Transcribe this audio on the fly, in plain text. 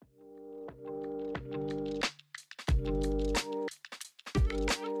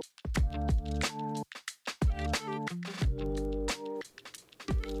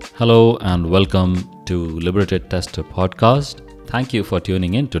Hello and welcome to Liberated Tester podcast. Thank you for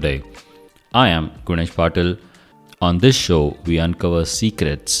tuning in today. I am Gunesh Patil. On this show, we uncover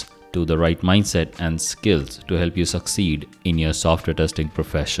secrets to the right mindset and skills to help you succeed in your software testing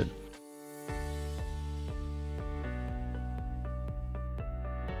profession.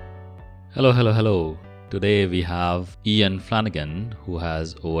 Hello. Today we have Flanagan, who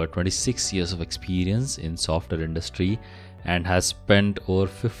has over 26 years of experience in software industry and has spent over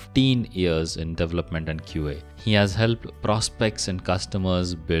 15 years in development and QA. He has helped prospects and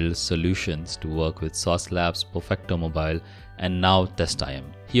customers build solutions to work with Sauce Labs, Perfecto Mobile, and now Testim.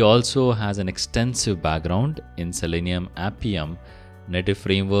 He also has an extensive background in Selenium, Appium, native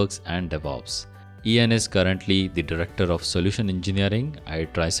frameworks, and DevOps. Ian is currently the Director of Solution Engineering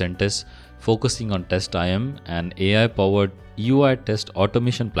at Tricentis, focusing on Testim, an AI-powered UI test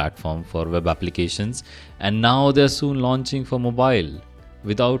automation platform for web applications, and now they're soon launching for mobile.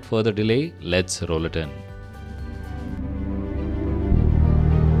 Without further delay, let's roll it in.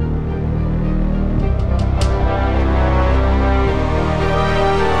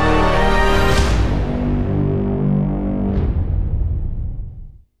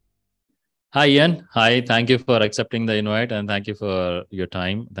 Hi, Ian. Hi, thank you for accepting the invite and thank you for your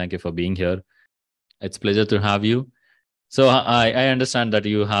time. Thank you for being here. It's a pleasure to have you. So I understand that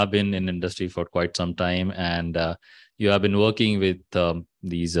you have been in industry for quite some time and you have been working with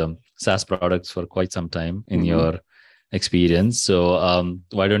these SaaS products for quite some time in your experience. So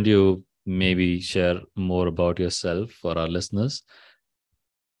why don't you maybe share more about yourself for our listeners?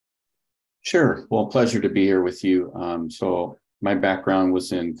 Sure. Well, pleasure to be here with you. So my background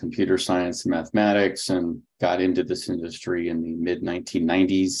was in computer science and mathematics and got into this industry in the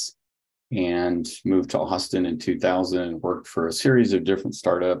mid-1990s and moved to Austin in 2000 and worked for a series of different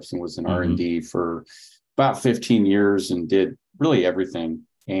startups and was in R&D for about 15 years and did really everything,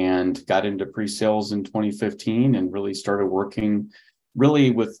 and got into pre-sales in 2015 and really started working really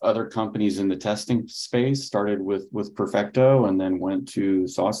with other companies in the testing space. Started with Perfecto and then went to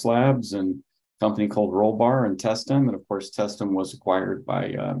Sauce Labs and company called Rollbar and Testim. And of course, Testim was acquired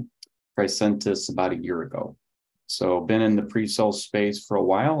by Tricentis about a year ago. So been in the pre-sales space for a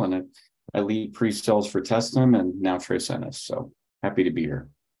while, and I lead pre-sales for Testim and now Tricentis. So happy to be here.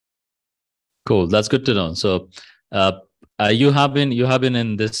 Cool. That's good to know. So you have been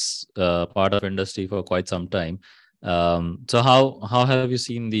in this part of industry for quite some time. So how have you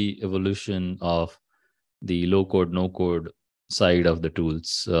seen the evolution of the low code, no code side of the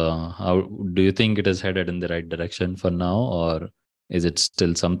tools? How do you think it is headed in the right direction for now, or is it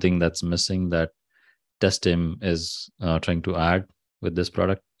still something that's missing that Testim is trying to add with this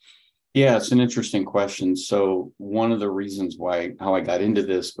product? Yeah, it's an interesting question. So one of the reasons how I got into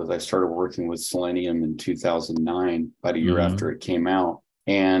this was I started working with Selenium in 2009, about a year after it came out.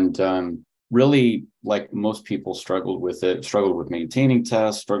 And really, like most people, struggled with maintaining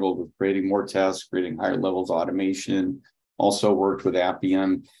tests, struggled with creating more tests, creating higher levels of automation, also worked with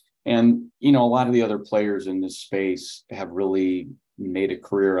Appium. And, a lot of the other players in this space have really made a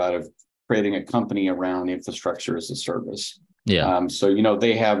career out of creating a company around infrastructure as a service. Yeah. So,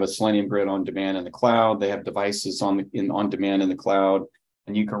 they have a Selenium grid on demand in the cloud. They have devices on demand in the cloud,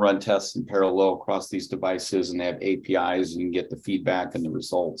 and you can run tests in parallel across these devices, and they have APIs, and you can get the feedback and the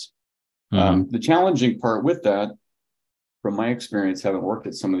results. The challenging part with that, from my experience, having worked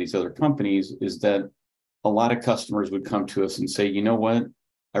at some of these other companies, is that a lot of customers would come to us and say, you know what,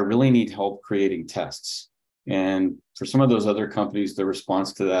 I really need help creating tests. And for some of those other companies, the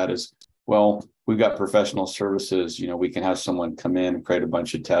response to that is, well, we've got professional services, we can have someone come in and create a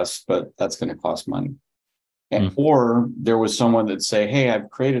bunch of tests, but that's going to cost money. And or there was someone that say, hey, I've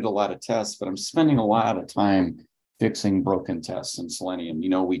created a lot of tests, but I'm spending a lot of time fixing broken tests in Selenium.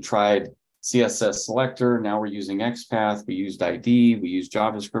 We tried CSS selector, now we're using XPath, we used ID, we used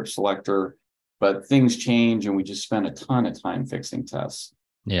JavaScript selector, but things change and we just spend a ton of time fixing tests.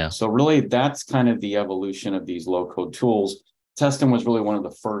 Yeah. So really, that's kind of the evolution of these low-code tools. Testim was really one of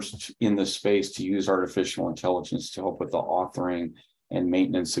the first in the space to use artificial intelligence to help with the authoring and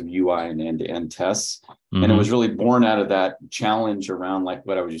maintenance of UI and end-to-end tests. And it was really born out of that challenge around, like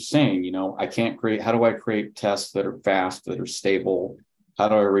what I was just saying, how do I create tests that are fast, that are stable? How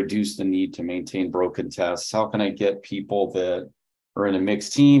do I reduce the need to maintain broken tests? How can I get people that are in a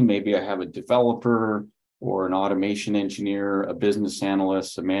mixed team? Maybe I have a developer or an automation engineer, a business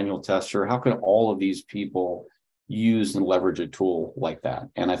analyst, a manual tester. How can all of these people use and leverage a tool like that?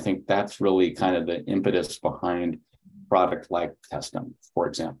 And I think that's really kind of the impetus behind product like Testim, for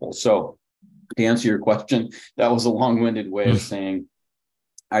example. So to answer your question, that was a long-winded way of saying,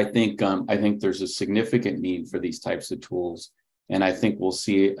 I think there's a significant need for these types of tools. And I think we'll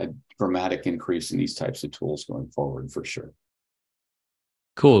see a dramatic increase in these types of tools going forward for sure.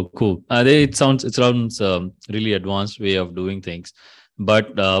 Cool. It sounds really advanced way of doing things,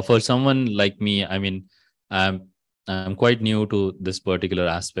 but for someone like me, I mean, I'm I'm quite new to this particular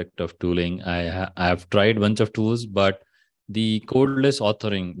aspect of tooling. I've tried a bunch of tools, but the codeless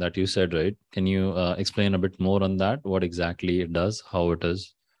authoring that you said, right? Can you explain a bit more on that? What exactly it does, how it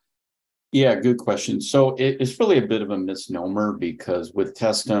is? Yeah, good question. So it's really a bit of a misnomer because with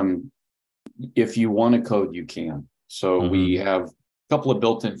Testim, if you want to code, you can. So we Mm-hmm. have a couple of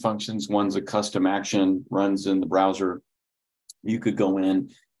built-in functions. One's a custom action, runs in the browser. You could go in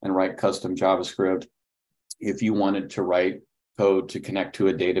and write custom JavaScript. If you wanted to write code to connect to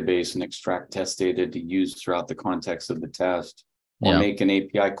a database and extract test data to use throughout the context of the test, or Yeah. make an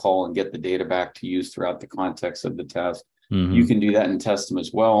API call and get the data back to use throughout the context of the test, you Mm-hmm. can do that in Testim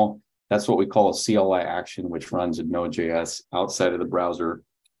as well. That's what we call a CLI action, which runs in Node.js outside of the browser.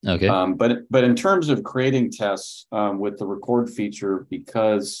 Okay. But in terms of creating tests with the record feature,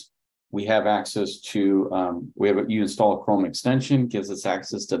 because we have access to you install a Chrome extension, gives us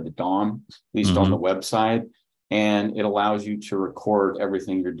access to the DOM, at least on the Mm-hmm. website, and it allows you to record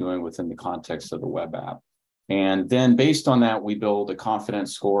everything you're doing within the context of the web app. And then based on that, we build a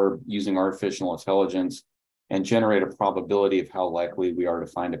confidence score using artificial intelligence and generate a probability of how likely we are to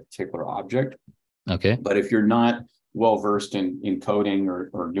find a particular object. Okay. But if you're not well versed in coding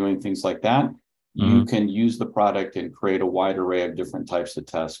or doing things like that, you Mm-hmm. can use the product and create a wide array of different types of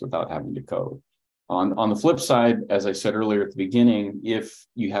tests without having to code. On the flip side, as I said earlier at the beginning, if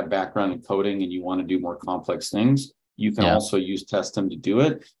you have background in coding and you want to do more complex things, you can Yeah. also use Testim to do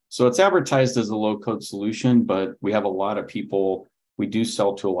it. So it's advertised as a low code solution, but we have a lot of people, we do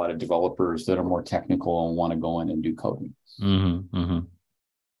sell to a lot of developers that are more technical and want to go in and do coding. Mm-hmm. Mm-hmm.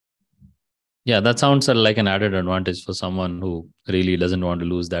 Yeah, that sounds like an added advantage for someone who really doesn't want to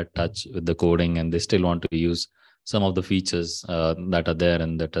lose that touch with the coding and they still want to use some of the features that are there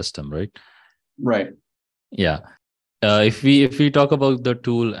in the Testim, right? Right. Yeah. If we talk about the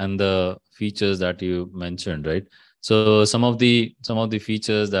tool and the features that you mentioned, right? So some of the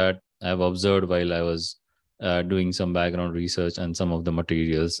features that I've observed while I was doing some background research and some of the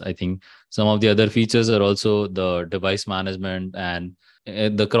materials, I think some of the other features are also the device management and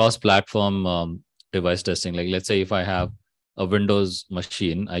the cross-platform device testing. Like, let's say if I have a Windows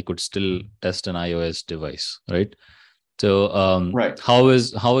machine, I could still test an iOS device, right? So Right. how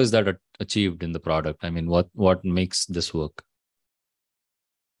is that achieved in the product? I mean, what makes this work?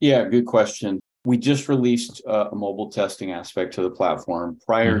 Yeah, good question. We just released a mobile testing aspect to the platform.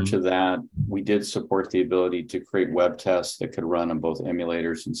 Prior Mm-hmm. to that, we did support the ability to create web tests that could run on both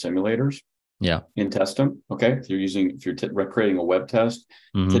emulators and simulators Yeah. in Testim. Okay, if you're creating a web test.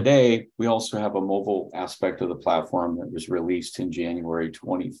 Mm-hmm. Today, we also have a mobile aspect of the platform that was released in January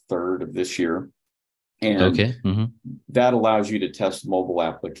 23rd of this year. And Okay. Mm-hmm. that allows you to test mobile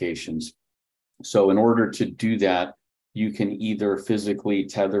applications. So in order to do that, you can either physically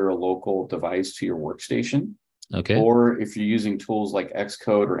tether a local device to your workstation, Okay. or if you're using tools like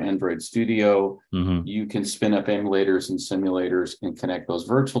Xcode or Android Studio, Mm-hmm. you can spin up emulators and simulators and connect those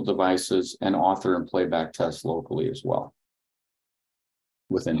virtual devices and author and playback tests locally as well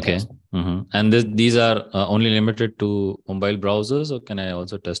within Okay. Tesla. Mm-hmm. And these are only limited to mobile browsers, or can I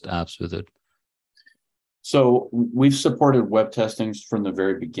also test apps with it? So we've supported web testings from the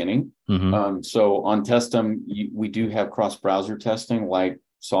very beginning. Mm-hmm. So on Testim, we do have cross-browser testing like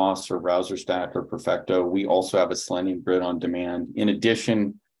Sauce or Browser Stack or Perfecto. We also have a Selenium grid on demand. In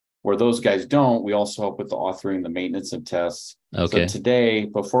addition, where those guys don't, we also help with the authoring, the maintenance of tests. So Okay. today,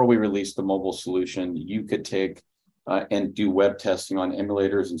 before we release the mobile solution, you could take and do web testing on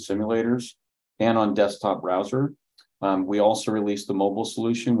emulators and simulators and on desktop browser. We also released the mobile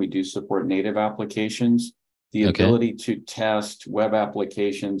solution. We do support native applications. The Okay. ability to test web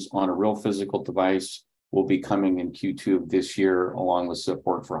applications on a real physical device will be coming in Q2 of this year, along with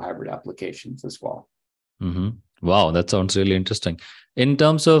support for hybrid applications as well. Mm-hmm. Wow, that sounds really interesting. In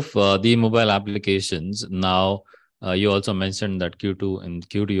terms of the mobile applications, now you also mentioned that in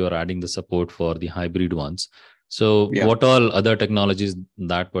Q2 you're adding the support for the hybrid ones. So Yeah. what all other technologies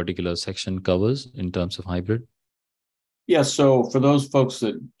that particular section covers in terms of hybrid? Yeah. So for those folks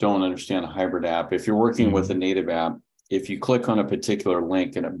that don't understand a hybrid app, if you're working with a Mm-hmm. native app, if you click on a particular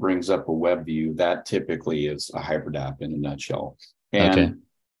link and it brings up a web view, that typically is a hybrid app in a nutshell. Okay. And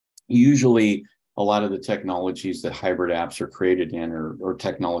usually a lot of the technologies that hybrid apps are created in or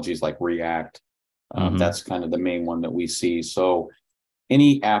technologies like React. Mm-hmm. That's kind of the main one that we see. So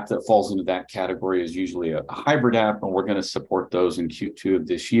any app that falls into that category is usually a hybrid app, and we're going to support those in Q2 of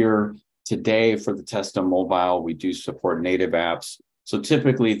this year. Today for the Testim mobile, we do support native apps. So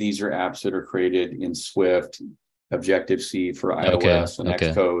typically these are apps that are created in Swift, Objective-C for Okay. iOS and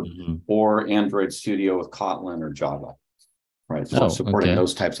Okay. Xcode, Hmm. or Android Studio with Kotlin or Java. Right. So Oh, supporting okay.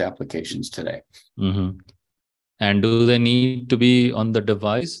 those types of applications today. Hmm. And do they need to be on the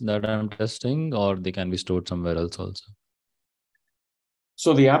device that I'm testing, or they can be stored somewhere else also?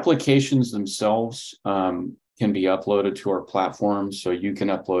 So the applications themselves can be uploaded to our platform. So you can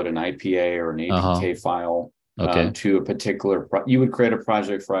upload an IPA or an APK file Okay. to a particular, you would create a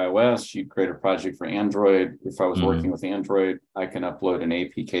project for iOS, you'd create a project for Android. If I was working with Android, I can upload an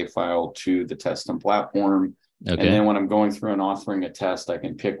APK file to the Testim platform. And Okay. then when I'm going through and authoring a test, I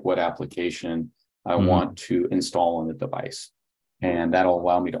can pick what application I want to install on the device. And that'll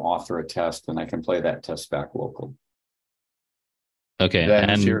allow me to author a test, and I can play that test back locally. Okay. Did that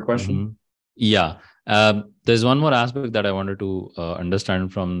answer your And question? yeah, there's one more aspect that I wanted to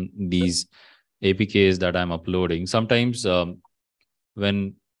understand from these APKs that I'm uploading. Sometimes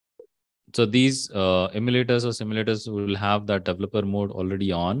when so these emulators or simulators will have that developer mode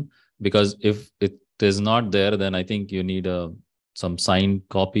already on, because if it is not there, then I think you need some signed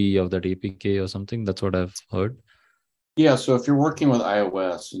copy of that APK or something. That's what I've heard. Yeah, so if you're working with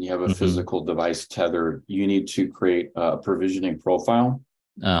iOS and you have a Mm-hmm. physical device tethered, you need to create a provisioning profile.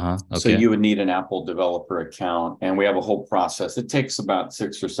 So Okay. you would need an Apple developer account, and we have a whole process. It takes about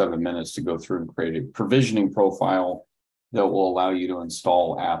 6 or 7 minutes to go through and create a provisioning profile that will allow you to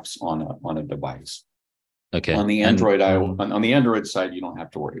install apps on a device. Okay. On the And on the Android side, you don't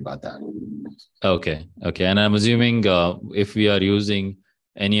have to worry about that. okay. Okay. And I'm assuming if we are using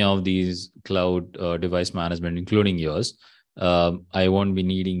any of these cloud device management, including yours, I won't be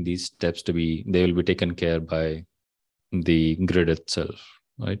needing these steps they will be taken care by the grid itself,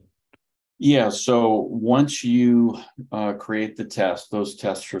 right? Yeah, so once you create the test, those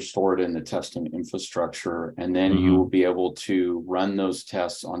tests are stored in the testing infrastructure, and then you will be able to run those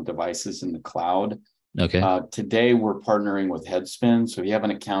tests on devices in the cloud. Okay. Today, we're partnering with Headspin. So if you have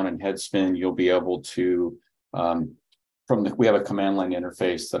an account in Headspin, you'll be able to, we have a command line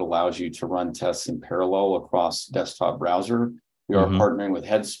interface that allows you to run tests in parallel across desktop browser. We are partnering with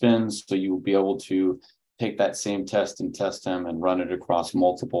Headspin, so you will be able to take that same test and test them and run it across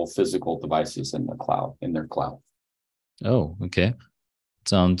multiple physical devices in their cloud. Oh, okay.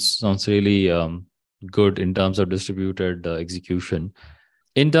 Sounds really good in terms of distributed execution.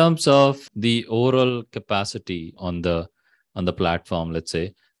 In terms of the overall capacity on the platform, let's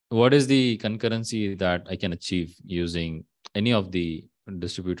say, what is the concurrency that I can achieve using any of the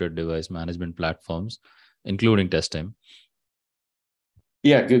distributed device management platforms, including Testim?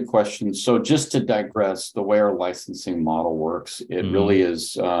 Yeah, good question. So just to digress, the way our licensing model works, it really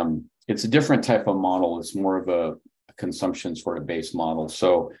is, it's a different type of model. It's more of a consumption sort of based model.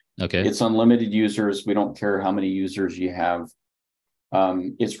 So Okay. it's unlimited users. We don't care how many users you have.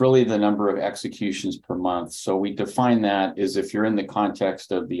 It's really the number of executions per month. So we define that as if you're in the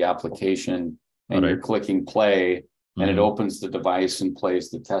context of the application and you're clicking play and it opens the device and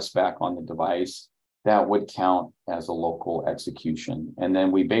plays the test back on the device, that would count as a local execution. And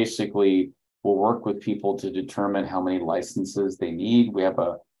then we basically will work with people to determine how many licenses they need. We have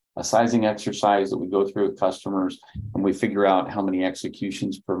a sizing exercise that we go through with customers, and we figure out how many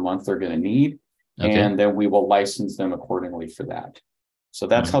executions per month they're going to need. Okay. And then we will license them accordingly for that. So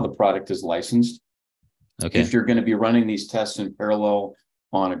that's how the product is licensed. Okay. If you're going to be running these tests in parallel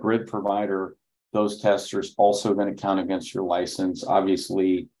on a grid provider, those tests are also going to count against your license.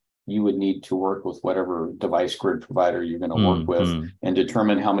 Obviously, you would need to work with whatever device grid provider you're going to work with and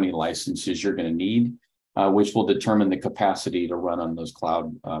determine how many licenses you're going to need, which will determine the capacity to run on those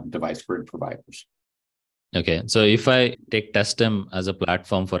cloud device grid providers. Okay. So if I take Testim as a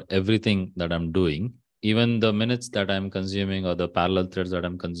platform for everything that I'm doing, even the minutes that I'm consuming or the parallel threads that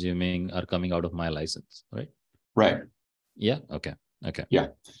I'm consuming are coming out of my license, right? Right. Yeah. Okay. Okay. Yeah.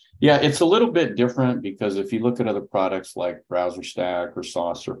 Yeah, it's a little bit different because if you look at other products like Browser Stack or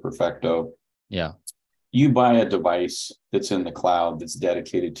Sauce or Perfecto, yeah, you buy a device that's in the cloud that's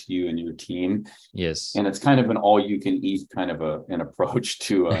dedicated to you and your team. Yes. And it's kind of an all-you-can-eat kind of an approach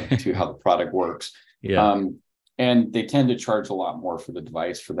to how the product works. Yeah. And they tend to charge a lot more for the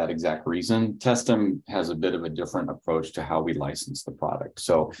device for that exact reason. Testim has a bit of a different approach to how we license the product.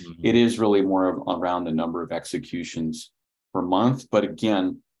 So it is really more around the number of executions per month. But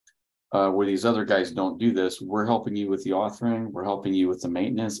again, where these other guys don't do this, we're helping you with the authoring, we're helping you with the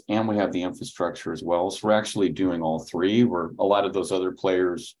maintenance, and we have the infrastructure as well. So we're actually doing all three, where a lot of those other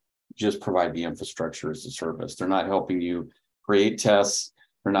players just provide the infrastructure as a service. They're not helping you create tests.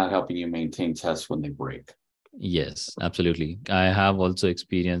 They're not helping you maintain tests when they break. Yes, absolutely. I have also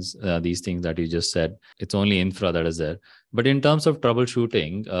experienced these things that you just said. It's only infra that is there. But in terms of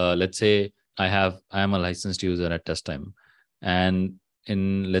troubleshooting, let's say I am a licensed user at Testim, and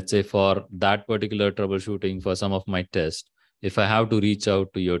in let's say for that particular troubleshooting for some of my tests, if I have to reach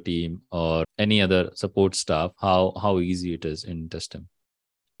out to your team or any other support staff, how easy it is in Testim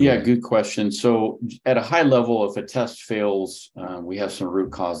Yeah, to. good question. So at a high level, if a test fails, we have some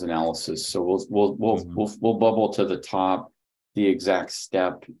root cause analysis. So Mhm. we'll bubble to the top the exact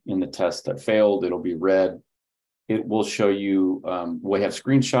step in the test that failed. It'll be red. It will show you. We have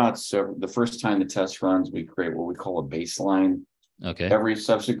screenshots. So the first time the test runs, we create what we call a baseline. Okay. Every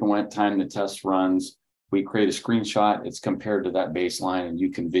subsequent time the test runs, we create a screenshot. It's compared to that baseline, and you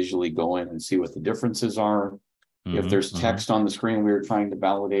can visually go in and see what the differences are. If Hmm. there's Hmm. text on the screen we were trying to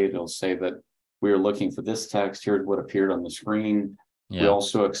validate, it'll say that we were looking for this text. Here's what appeared on the screen. We Yeah.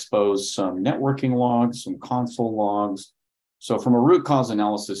 also expose some networking logs, some console logs. So from a root cause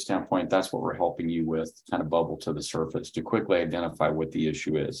analysis standpoint, that's what we're helping you with, kind of bubble to the surface to quickly identify what the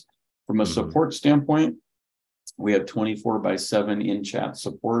issue is. From a Hmm. support standpoint, we have 24/7 in-chat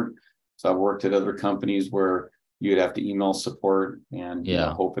support. So I've worked at other companies where you'd have to email support and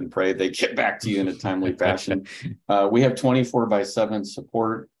Yeah. hope and pray they get back to you in a timely fashion. We have 24/7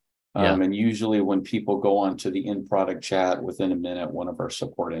 support. Yeah. And usually when people go on to the in-product chat, within a minute, one of our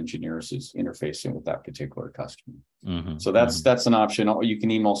support engineers is interfacing with that particular customer. Hmm. So Hmm. that's an option. You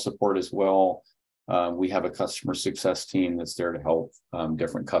can email support as well. We have a customer success team that's there to help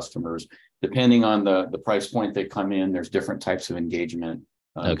different customers. Depending on the price point they come in, there's different types of engagement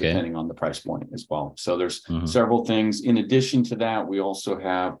Okay. depending on the price point as well. So there's Hmm. several things. In addition to that, we also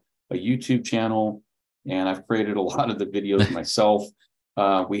have a YouTube channel, and I've created a lot of the videos myself.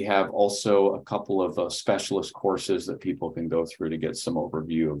 We have also a couple of specialist courses that people can go through to get some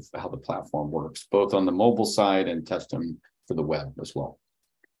overview of how the platform works, both on the mobile side and test them for the web as well.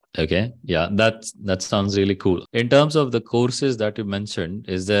 Okay. Yeah, that sounds really cool. In terms of the courses that you mentioned,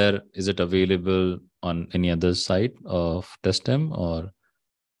 is it available on any other site of Testim or?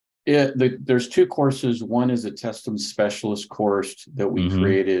 There's two courses. One is a Testim specialist course that we Hmm.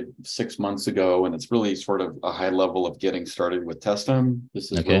 created 6 months ago, and it's really sort of a high level of getting started with Testim.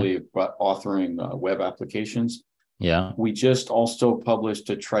 This is Okay. really about authoring web applications. Yeah. We just also published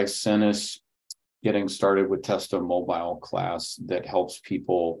a Tricentis getting started with Testim mobile class that helps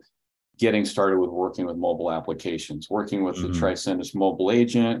people getting started with working with mobile applications, working with the Hmm. Tricentis mobile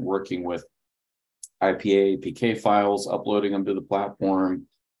agent, working with IPA, APK files, uploading them to the platform,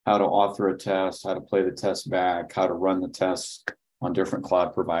 how to author a test, how to play the test back, how to run the tests on different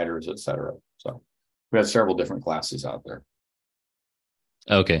cloud providers, et cetera. So we have several different classes out there.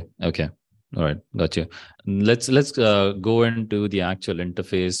 Okay. Okay. All right. Got you. Let's go into the actual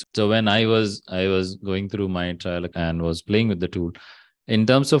interface. So when I was going through my trial and was playing with the tool, in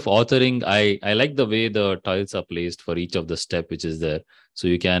terms of authoring, I like the way the tiles are placed for each of the step which is there, so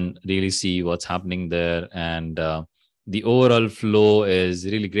you can really see what's happening there, and the overall flow is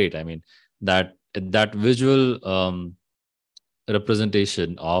really great. I mean, that visual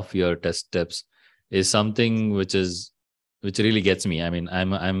representation of your test steps is something which really gets me. I mean,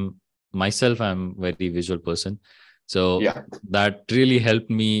 I'm very visual person, so Yeah. that really helped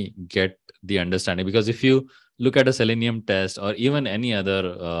me get the understanding. Because if you look at a Selenium test or even any other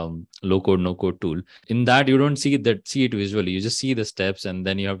low code no code tool, in that you don't see it visually. You just see the steps and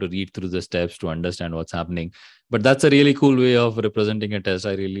then you have to read through the steps to understand what's happening. But that's a really cool way of representing a test.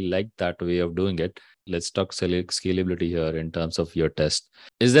 I really like that way of doing it. Let's talk scalability here in terms of your test.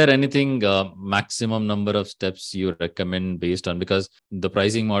 Is there anything maximum number of steps you recommend based on, because the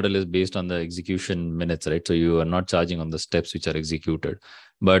pricing model is based on the execution minutes, right? So you are not charging on the steps which are executed.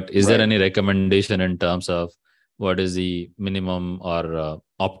 But is there Right. any recommendation in terms of what is the minimum or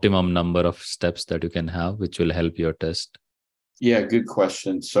optimum number of steps that you can have, which will help your test? Yeah, good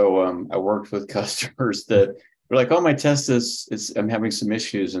question. So I worked with customers that were like, "Oh, my test is I'm having some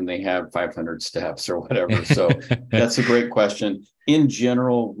issues," and they have 500 steps or whatever. So that's a great question. In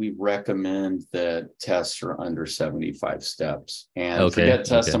general, we recommend that tests are under 75 steps. And Okay. forget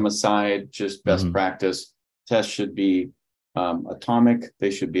test Okay. them aside, just best Hmm. practice. Tests should be atomic.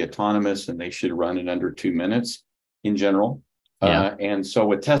 They should be autonomous, and they should run in under 2 minutes in general. Yeah. And so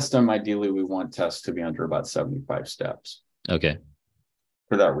with test them, ideally, we want tests to be under about 75 steps Okay.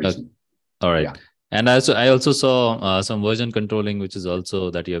 for that Uh, reason. all right. Yeah. And I also saw some version controlling, which is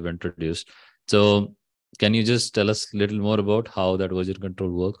also that you have introduced. So can you just tell us a little more about how that version control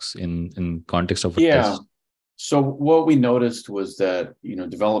works in context of a Yeah. test? So what we noticed was that,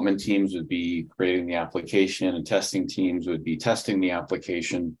 development teams would be creating the application and testing teams would be testing the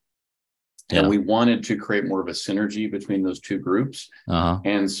application. And Yeah. we wanted to create more of a synergy between those two groups. Uh-huh.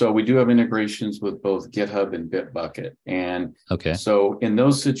 And so we do have integrations with both GitHub and Bitbucket. And Okay. so in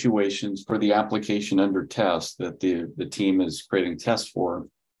those situations, for the application under test that the team is creating tests for,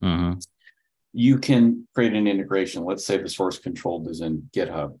 Mm-hmm. you can create an integration. Let's say the source control is in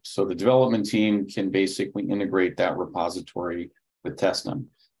GitHub. So the development team can basically integrate that repository with Testim.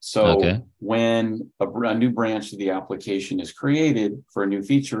 So Okay. when a new branch of the application is created for a new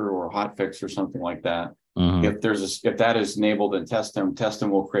feature or a hotfix or something like that, Mm-hmm. if that is enabled in Testim, Testim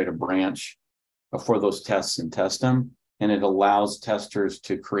will create a branch for those tests in Testim, and it allows testers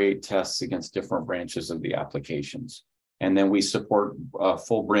to create tests against different branches of the applications. And then we support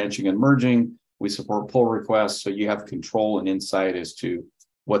full branching and merging. We support pull requests, so you have control and insight as to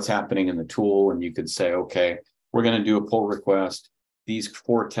what's happening in the tool. And you could say, okay, we're going to do a pull request. These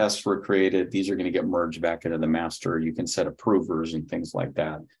 4 tests were created. These are going to get merged back into the master. You can set approvers and things like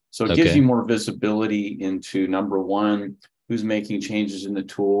that. So it gives you more visibility into, number one, who's making changes in the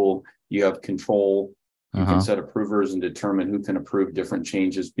tool. You have control. You can set approvers and determine who can approve different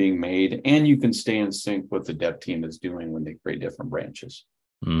changes being made. And you can stay in sync with the dev team is doing when they create different branches.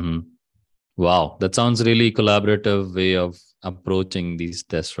 Mm-hmm. Wow, that sounds really collaborative way of approaching these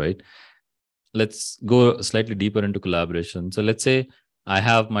tests, right? Let's go slightly deeper into collaboration. So let's say I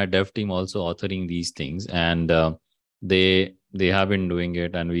have my dev team also authoring these things, and they have been doing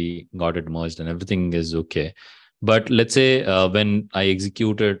it, and we got it merged, and everything is okay. But let's say when I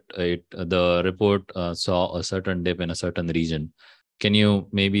executed it, the report saw a certain dip in a certain region. Can you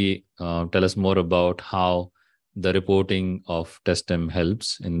maybe tell us more about how the reporting of Testim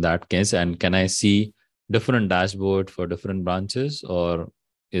helps in that case? And can I see different dashboard for different branches, or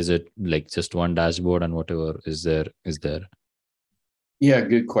is it like just one dashboard and whatever is there is there? Yeah,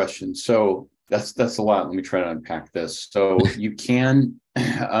 good question. So that's a lot. Let me try to unpack this. So you can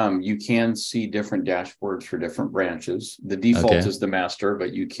see different dashboards for different branches. The default Okay. is the master,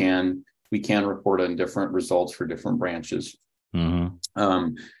 but we can report on different results for different branches.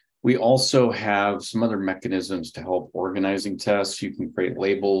 Mm-hmm. We also have some other mechanisms to help organizing tests. You can create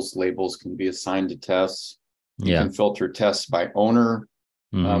labels. Labels can be assigned to tests. You can filter tests by owner.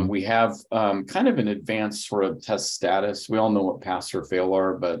 Mm-hmm. We have kind of an advanced sort of test status. We all know what pass or fail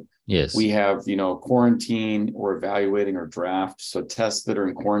are, but Yes. we have, quarantine or evaluating or draft. So tests that are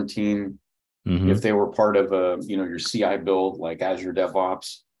in quarantine, if they were part of your CI build, like Azure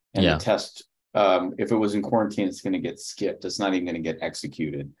DevOps, and the test, if it was in quarantine, it's going to get skipped. It's not even going to get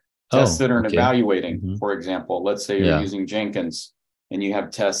executed. Tests that are in evaluating, for example, let's say you're using Jenkins and you have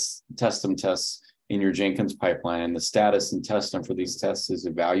Testim tests in your Jenkins pipeline, and the status and Testim for these tests is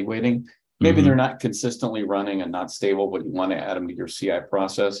evaluating. Maybe they're not consistently running and not stable, but you want to add them to your CI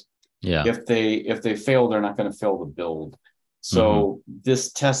process. Yeah. If they fail, they're not going to fail the build. So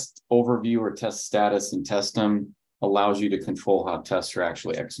this test overview or test status in Testim allows you to control how tests are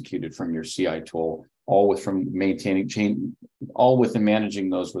actually executed from your CI tool, all within managing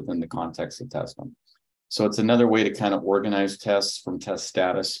those within the context of Testim. So it's another way to kind of organize tests from test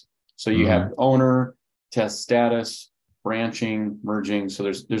status. So you have owner, test status, branching, merging. So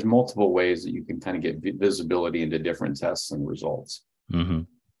there's multiple ways that you can kind of get visibility into different tests and results.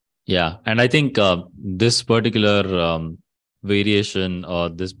 Yeah, and I think this particular variation or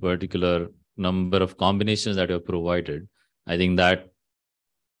this particular number of combinations that you have provided, I think that,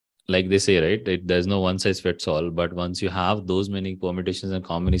 like they say, right, there's no one size fits all. But once you have those many permutations and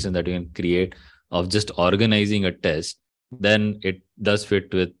combinations that you can create of just organizing a test, then it does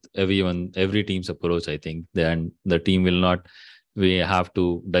fit with every team's approach. I think then the team will not have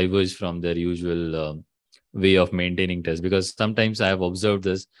to diverge from their usual way of maintaining tests, because sometimes I have observed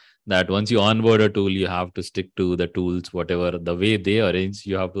this, that once you onboard a tool, you have to stick to the tools, whatever the way they arrange,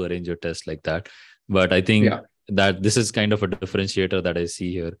 you have to arrange your test like that. But I think that this is kind of a differentiator that I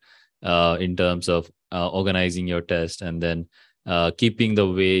see here in terms of organizing your test, and then keeping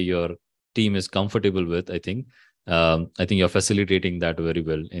the way your team is comfortable with. I think you're facilitating that very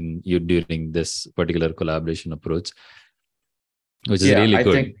well in you during this particular collaboration approach, which is really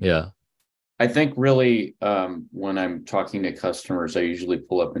good. I think really when I'm talking to customers, I usually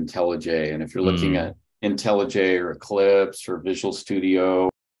pull up IntelliJ. And if you're looking at IntelliJ or Eclipse or Visual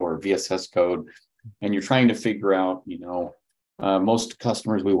Studio or VSS Code, and you're trying to figure out, most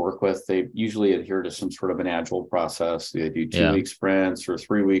customers we work with, they usually adhere to some sort of an agile process. They do 2-week sprints or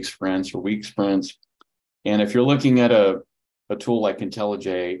 3-week sprints or week sprints. And if you're looking at a tool like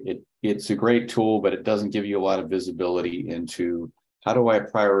IntelliJ, it's a great tool, but it doesn't give you a lot of visibility into how do I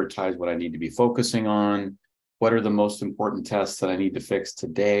prioritize what I need to be focusing on? What are the most important tests that I need to fix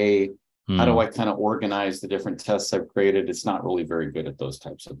today? How do I kind of organize the different tests I've created? It's not really very good at those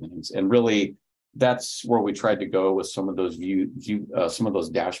types of things. And really, that's where we tried to go with some of those some of those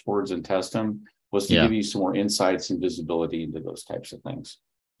dashboards and Testim, was to give you some more insights and visibility into those types of things.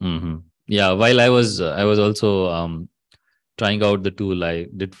 Yeah, while I was also trying out the tool, I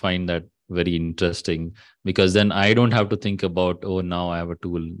did find that very interesting, because then I don't have to think about, oh, now I have a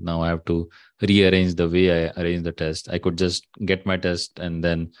tool, now I have to rearrange the way I arrange the test. I could just get my test and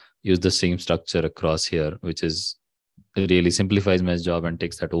then use the same structure across here, which is really simplifies my job and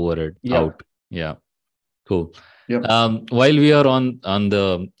takes that overhead out. Yeah, cool. While we are on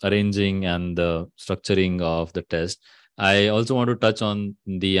the arranging and the structuring of the test, I also want to touch on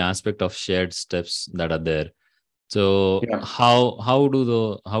the aspect of shared steps that are there. So how do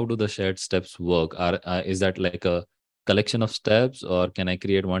the shared steps work? Is that like a collection of steps, or can I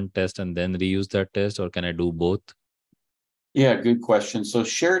create one test and then reuse that test, or can I do both? Yeah, good question. So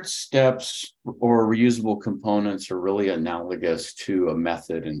shared steps or reusable components are really analogous to a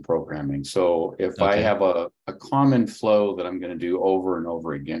method in programming. So if I have a common flow that I'm going to do over and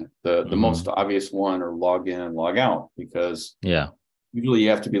over again, the most obvious one are log in and log out, because usually you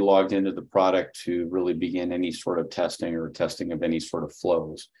have to be logged into the product to really begin any sort of testing or testing of any sort of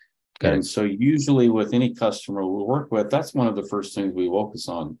flows. And so usually with any customer we work with, that's one of the first things we focus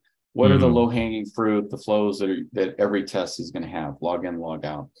on. What are the low-hanging fruit, the flows that every test is going to have, log in, log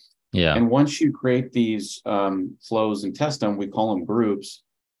out. And once you create these flows and test them, we call them groups.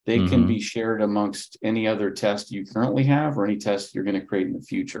 They can be shared amongst any other test you currently have or any test you're going to create in the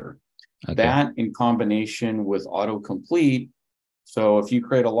future. That in combination with autocomplete. So if you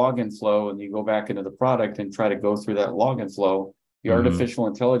create a login flow and you go back into the product and try to go through that login flow, the artificial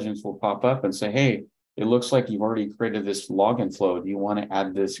intelligence will pop up and say, hey, it looks like you've already created this login flow. Do you want to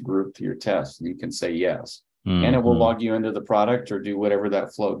add this group to your test? And you can say yes. And it will log you into the product or do whatever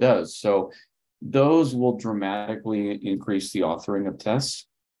that flow does. So those will dramatically increase the authoring of tests.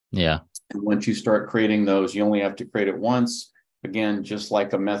 And once you start creating those, you only have to create it once. Again, just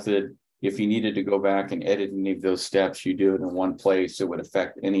like a method, if you needed to go back and edit any of those steps, you do it in one place. It would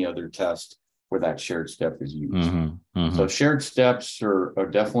affect any other test where that shared step is used. So shared steps are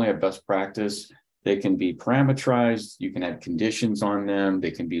definitely a best practice. They can be parameterized. You can add conditions on them. They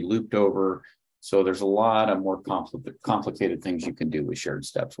can be looped over. So there's a lot of more complicated things you can do with shared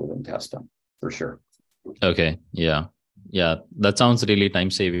steps within Testim, for sure. Okay. Yeah. That sounds really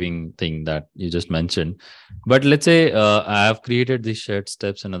time-saving thing that you just mentioned. But let's say I have created these shared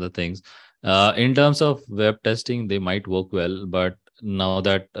steps and other things. In terms of web testing, they might work well, but now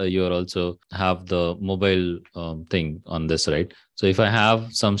that you are also have the mobile thing on this, right? So if I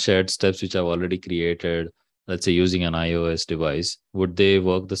have some shared steps which I've already created, let's say using an iOS device, would they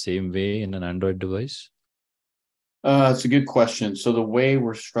work the same way in an Android device? It's a good question. So the way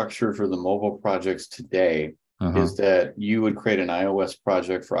we're structured for the mobile projects today is that you would create an iOS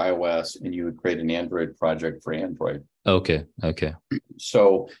project for iOS and you would create an Android project for Android. Okay.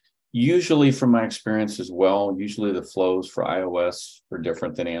 So usually from my experience as well, usually the flows for iOS are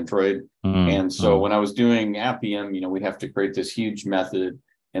different than Android. And so when I was doing Appium, we'd have to create this huge method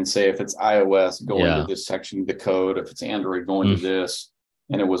and say, if it's iOS, go into this section of the code. If it's Android, go into this.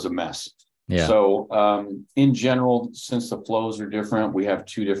 And it was a mess. So in general, since the flows are different, we have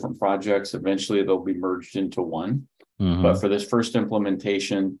two different projects. Eventually, they'll be merged into one. But for this first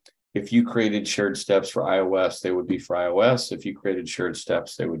implementation, if you created shared steps for iOS, they would be for iOS. If you created shared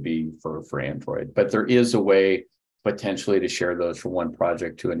steps, they would be for Android. But there is a way potentially to share those from one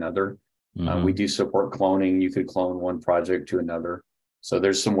project to another. We do support cloning. You could clone one project to another. So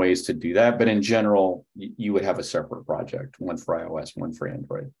there's some ways to do that. But in general, you would have a separate project, one for iOS, one for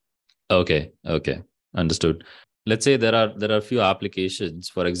Android. Okay. Understood. Let's say there are a few applications.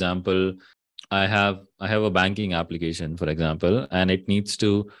 For example, I have a banking application, for example, and it needs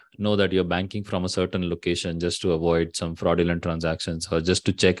to know that you're banking from a certain location just to avoid some fraudulent transactions or just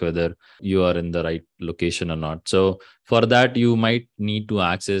to check whether you are in the right location or not. So for that, you might need to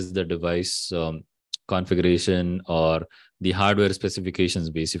access the device configuration or the hardware specifications,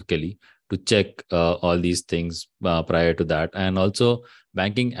 basically, to check all these things prior to that. And also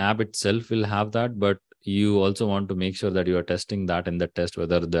banking app itself will have that, but you also want to make sure that you are testing that in the test,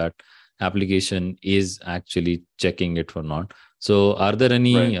 whether that application is actually checking it or not. So are there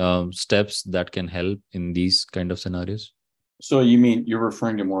any steps that can help in these kind of scenarios? So you mean you're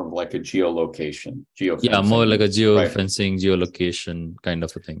referring to more of like a geolocation, geofencing? Yeah, more like a geofencing, geolocation kind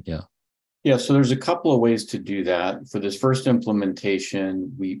of a thing. Yeah, so there's a couple of ways to do that. For this first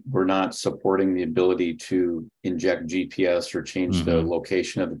implementation, we're not supporting the ability to inject GPS or change the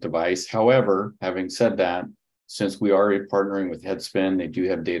location of the device. However, having said that, since we are partnering with Headspin, they do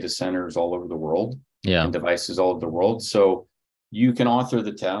have data centers all over the world and devices all over the world. So you can author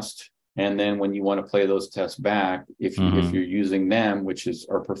the test. And then when you want to play those tests back, if you're using them, which is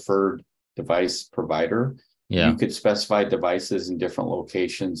our preferred device provider, you could specify devices in different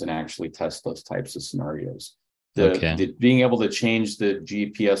locations and actually test those types of scenarios. Being able to change the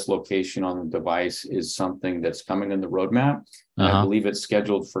GPS location on the device is something that's coming in the roadmap. And I believe it's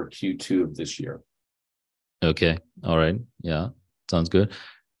scheduled for Q2 of this year. Okay. All right. Yeah. Sounds good.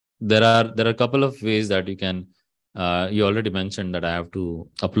 There are a couple of ways that you can, you already mentioned that I have to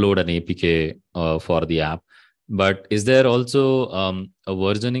upload an APK for the app, but is there also a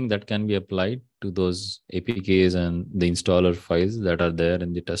versioning that can be applied to those APKs and the installer files that are there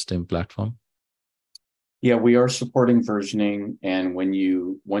in the Testim platform? Yeah, we are supporting versioning. And once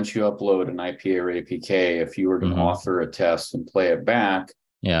you upload an IPA or APK, if you were to author a test and play it back,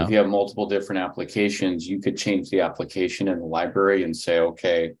 if you have multiple different applications, you could change the application in the library and say,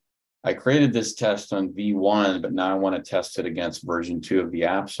 okay, I created this test on V1, but now I want to test it against version 2 of the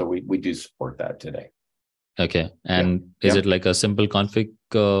app. So we do support that today. Okay. And is it like a simple config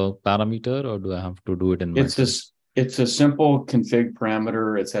parameter, or do I have to do it in my test? It's a simple config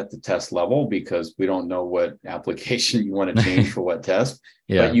parameter. It's at the test level because we don't know what application you want to change for what test.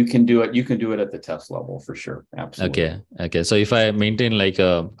 But you can do it. You can do it at the test level for sure. Absolutely. Okay. So if I maintain like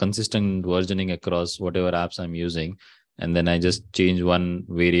a consistent versioning across whatever apps I'm using, and then I just change one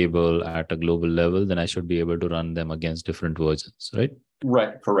variable at a global level, then I should be able to run them against different versions, right?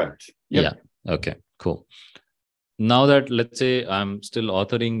 Right. Correct. Yep. Yeah. Okay. Cool. Now that, let's say I'm still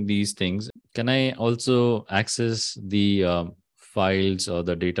authoring these things, can I also access the files or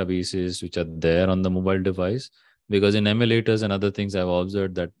the databases which are there on the mobile device? Because in emulators and other things, I've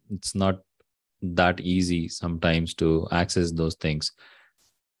observed that it's not that easy sometimes to access those things.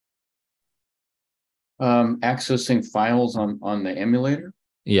 Accessing files on the emulator?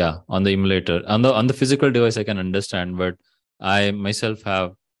 Yeah, on the emulator. On the physical device, I can understand, but I myself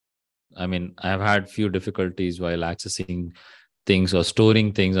I've had few difficulties while accessing things or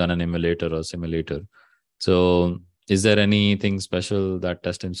storing things on an emulator or simulator. So is there anything special that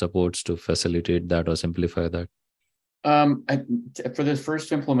Testim supports to facilitate that or simplify that? For this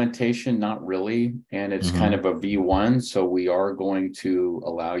first implementation, not really. And it's kind of a V1. So we are going to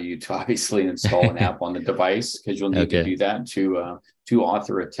allow you to obviously install an app on the device because you'll need to do that to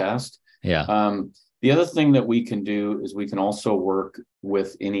author a test. The other thing that we can do is we can also work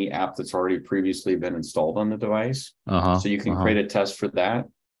with any app that's already previously been installed on the device. So you can create a test for that.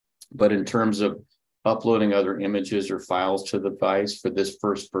 But in terms of uploading other images or files to the device for this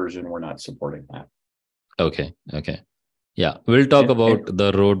first version, we're not supporting that. Okay. Yeah, we'll talk about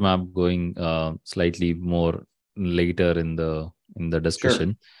the roadmap going slightly more later in the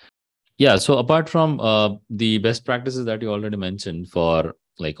discussion. Yeah. So apart from the best practices that you already mentioned for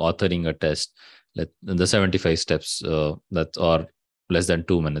like authoring a test, the 75 steps that are less than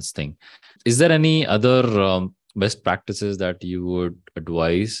 2 minutes thing, is there any other best practices that you would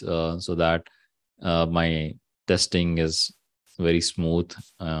advise so that my testing is very smooth?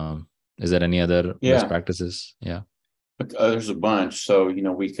 Is there any other best practices? Yeah. There's a bunch. So,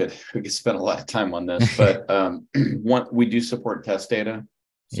 we could spend a lot of time on this, but we do support test data.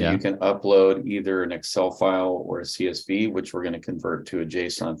 So you can upload either an Excel file or a CSV, which we're going to convert to a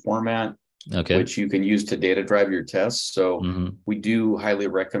JSON format, which you can use to data drive your tests. So we do highly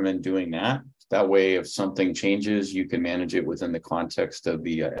recommend doing that. That way, if something changes, you can manage it within the context of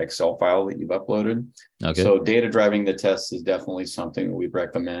the Excel file that you've uploaded. So data driving the tests is definitely something that we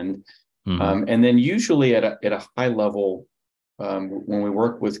recommend. And then usually at a high level, when we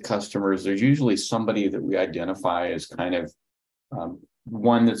work with customers, there's usually somebody that we identify as kind of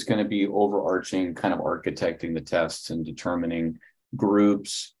one that's going to be overarching, kind of architecting the tests and determining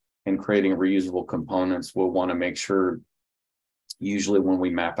groups and creating reusable components. We'll want to make sure, usually when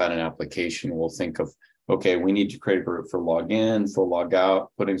we map out an application, we'll think of, okay, we need to create a group for login, for log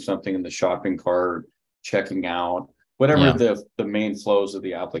out, putting something in the shopping cart, checking out, whatever the main flows of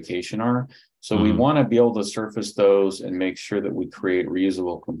the application are. So we want to be able to surface those and make sure that we create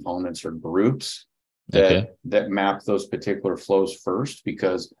reusable components or groups that map those particular flows first,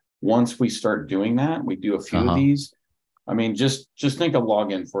 because once we start doing that, we do a few of these. I mean, just think of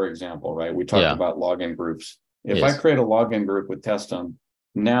login, for example, right? We talked about login groups. If I create a login group with Testim,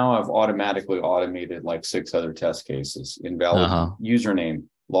 now I've automatically automated like 6 other test cases: invalid username,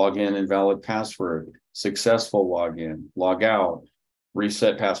 login, invalid password, successful login, log out,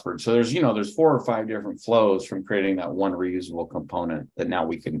 reset password. So there's 4 or 5 different flows from creating that one reusable component that now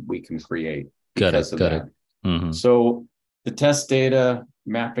we can create because of that. So the test data,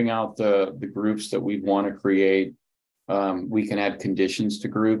 mapping out the groups that we want to create. We can add conditions to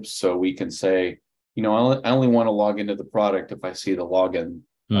groups. So we can say, I only want to log into the product if I see the login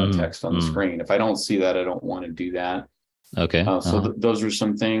text on the screen. If I don't see that, I don't want to do that. Okay. Those are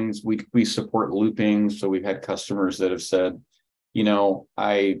some things. We support looping. So we've had customers that have said,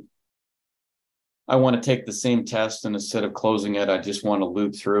 I want to take the same test, and instead of closing it, I just want to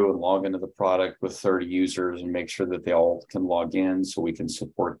loop through and log into the product with 30 users and make sure that they all can log in, so we can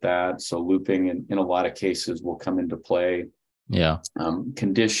support that. So looping in a lot of cases will come into play. Yeah.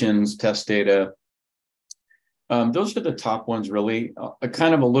 Conditions, test data. Those are the top ones, really.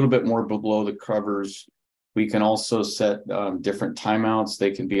 Kind of a little bit more below the covers. We can also set different timeouts.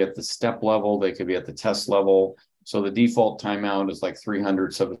 They can be at the step level. They could be at the test level. So the default timeout is like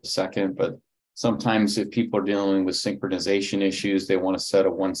 0.03 of a second, but sometimes if people are dealing with synchronization issues, they want to set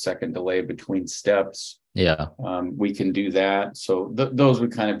a 1 second delay between steps. Yeah. We can do that. So those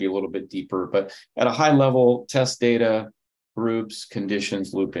would kind of be a little bit deeper, but at a high level, test data, groups,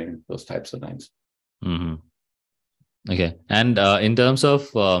 conditions, looping, those types of things. Mm-hmm. Okay. And in terms of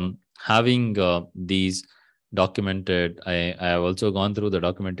having these documented, I have also gone through the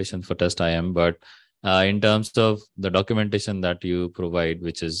documentation for Testim, but in terms of the documentation that you provide,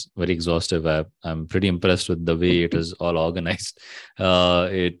 which is very exhaustive, I'm pretty impressed with the way it is all organized.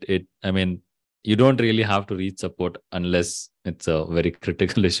 I mean, you don't really have to reach support unless it's a very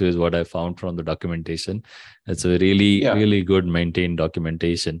critical issue, is what I found from the documentation. It's a really good maintained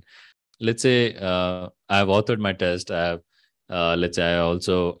documentation. Let's say I've authored my test. Let's say I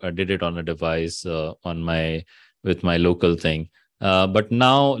also did it on a device with my local thing. But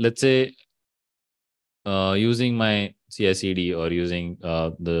now, let's say, using my CI/CD or using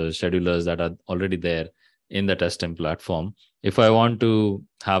the schedulers that are already there in the Testim platform, if I want to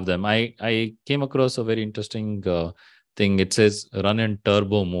have them, I came across a very interesting thing. It says run in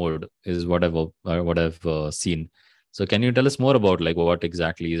turbo mode is what I've seen. So can you tell us more about like what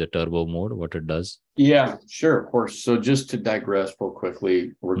exactly is a turbo mode, what it does? Yeah, sure, of course. So just to digress real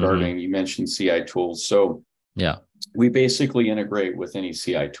quickly regarding, you mentioned CI tools. So yeah, we basically integrate with any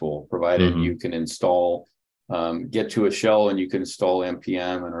CI tool, provided you can install, get to a shell and you can install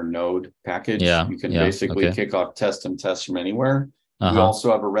NPM and our node package. You can basically kick off test from anywhere. We also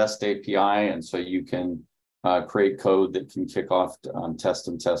have a REST API, and so you can create code that can kick off test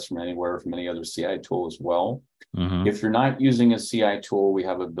from anywhere from any other CI tool as well. If you're not using a CI tool, we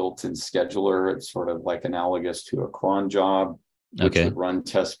have a built-in scheduler. It's sort of like analogous to a cron job, which would run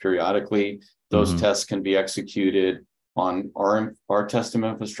tests periodically. Those tests can be executed on our Testim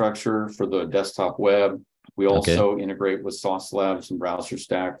infrastructure for the desktop web. We also integrate with Sauce Labs and Browser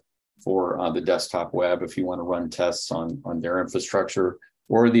Stack for the desktop web if you want to run tests on their infrastructure,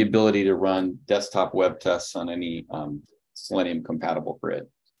 or the ability to run desktop web tests on any Selenium compatible grid.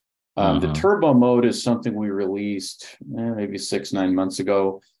 The turbo mode is something we released maybe 6-9 months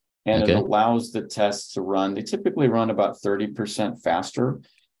ago, and it allows the tests to run. They typically run about 30% faster.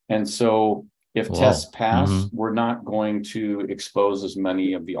 And so if tests pass, we're not going to expose as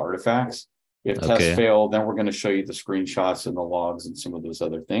many of the artifacts. If tests fail, then we're going to show you the screenshots and the logs and some of those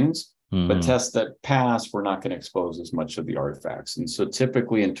other things. But tests that pass, we're not going to expose as much of the artifacts. And so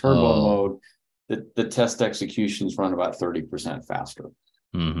typically in turbo mode, the test executions run about 30% faster.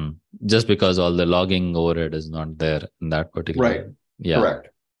 Just because all the logging overhead is not there in that particular. Right. Yeah. Correct.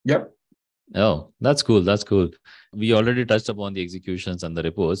 Yep. Oh, that's cool. That's cool. We already touched upon the executions and the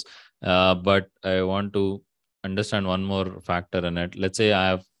reports, but I want to understand one more factor in it. Let's say I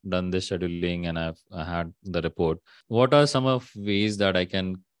have done this scheduling and I had the report. What are some of ways that I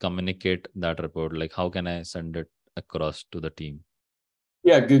can communicate that report? Like how can I send it across to the team?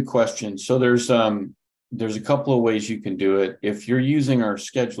 Yeah, good question. So there's a couple of ways you can do it. If you're using our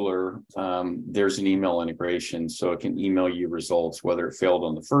scheduler, there's an email integration, so it can email you results, whether it failed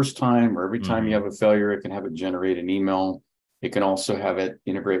on the first time or every time you have a failure, it can have it generate an email. It can also have it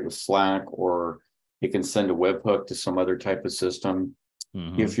integrate with Slack, or it can send a webhook to some other type of system.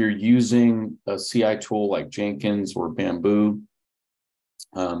 If you're using a CI tool like Jenkins or Bamboo,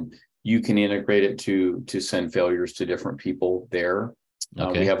 you can integrate it to send failures to different people there.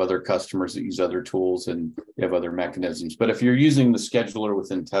 We have other customers that use other tools and they have other mechanisms. But if you're using the scheduler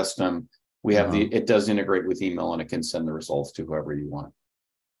within Testim, we have it does integrate with email and it can send the results to whoever you want.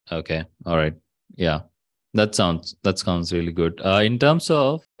 Okay. All right. Yeah. That sounds really good. In terms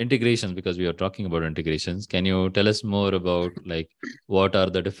of integrations, because we are talking about integrations, can you tell us more about like what are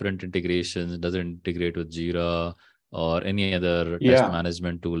the different integrations? Does it integrate with Jira or any other test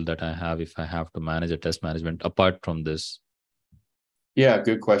management tool that I have if I have to manage a test management apart from this? Yeah,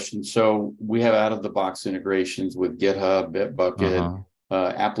 good question. So we have out-of-the-box integrations with GitHub, Bitbucket,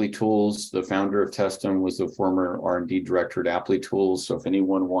 Apply Tools, the founder of Testim, was the former R&D director at Apply Tools. So if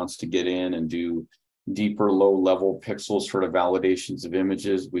anyone wants to get in and do deeper low-level pixel sort of validations of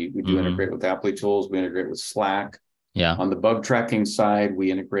images, we do integrate with Apply Tools. We integrate with Slack. Yeah. On the bug tracking side, we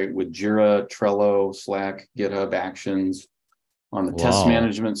integrate with Jira, Trello, Slack, GitHub Actions. On the test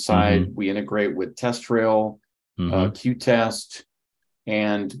management side, we integrate with TestRail, Qtest,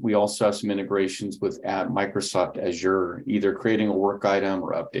 and we also have some integrations with Microsoft Azure, either creating a work item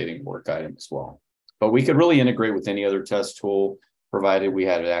or updating a work item as well. But we could really integrate with any other test tool, provided we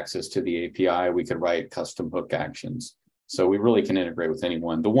had access to the API. We could write custom hook actions. So we really can integrate with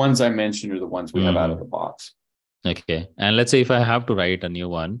anyone. The ones I mentioned are the ones we have out of the box. Okay. And let's say if I have to write a new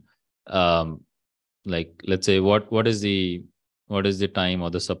one, like let's say what is the time or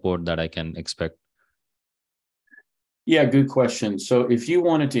the support that I can expect? Yeah, good question. So if you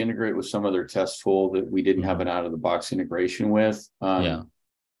wanted to integrate with some other test tool that we didn't have an out of the box integration with,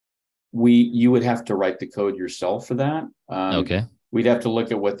 you would have to write the code yourself for that. Okay. We'd have to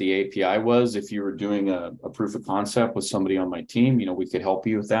look at what the API was. If you were doing a proof of concept with somebody on my team, we could help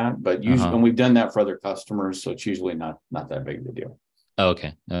you with that. But usually, and we've done that for other customers, so it's usually not that big of a deal.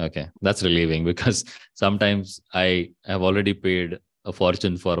 Okay. That's relieving, because sometimes I have already paid a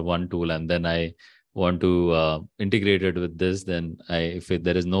fortune for one tool and then I want to integrate it with this. Then if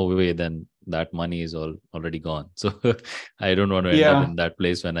there is no way, then that money is already gone. So I don't want to end up in that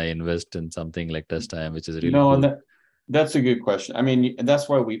place when I invest in something like Testim, which is really cool. And that's a good question. I mean, that's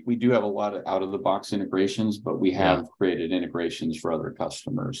why we do have a lot of out of the box integrations, but we have created integrations for other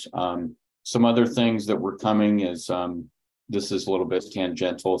customers. Some other things that were coming is, this is a little bit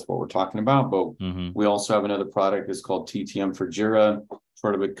tangential to what we're talking about, but we also have another product that's called TTM for Jira.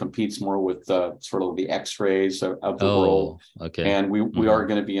 Sort of it competes more with sort of the X-rays of the world. Okay. And we are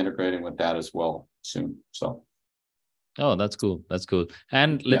going to be integrating with that as well soon. So. Oh, that's cool.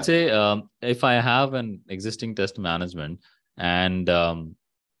 And let's say if I have an existing test management and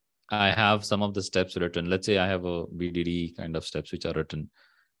I have some of the steps written, let's say I have a BDD kind of steps which are written,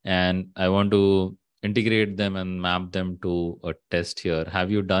 and I want to integrate them and map them to a test here.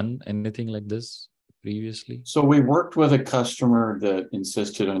 Have you done anything like this previously? So we worked with a customer that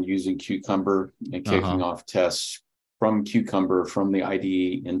insisted on using Cucumber and kicking off tests from Cucumber, from the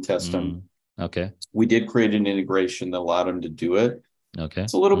IDE in Testim. Okay. We did create an integration that allowed them to do it. Okay.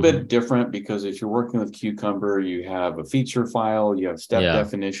 It's a little bit different because if you're working with Cucumber, you have a feature file, you have step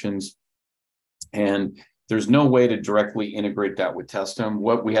definitions, and there's no way to directly integrate that with Testim.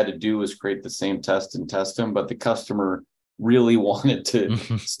 What we had to do was create the same test in Testim, but the customer really wanted to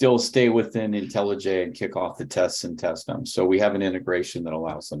still stay within IntelliJ and kick off the tests in Testim. So we have an integration that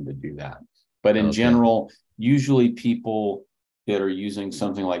allows them to do that. But in general, usually people that are using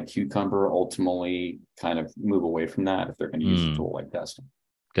something like Cucumber ultimately kind of move away from that if they're going to use a tool like Testim.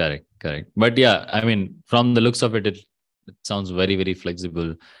 Correct. But yeah, I mean, from the looks of it, it sounds very, very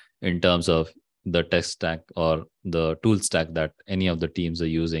flexible in terms of the tech stack or the tool stack that any of the teams are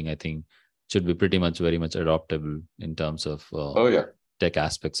using. I think should be pretty much very much adaptable in terms of tech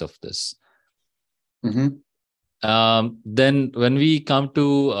aspects of this. Then when we come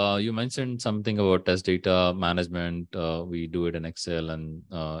to, you mentioned something about test data management. We do it in Excel and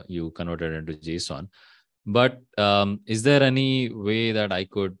you convert it into JSON. But is there any way that I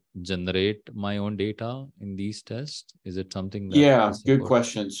could generate my own data in these tests? Is it something that good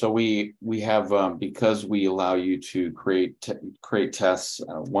question. So we have, because we allow you to create tests,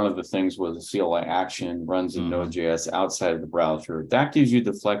 one of the things was a CLI action runs in Node.js outside of the browser. That gives you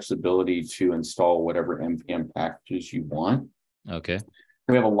the flexibility to install whatever NPM packages you want. Okay.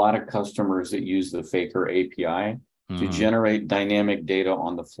 We have a lot of customers that use the Faker API to generate dynamic data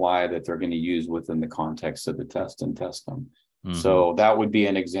on the fly that they're going to use within the context of the test and Testim. So that would be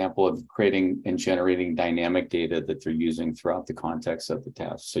an example of creating and generating dynamic data that they're using throughout the context of the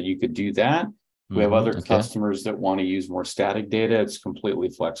test. So you could do that. We have other customers that want to use more static data. It's completely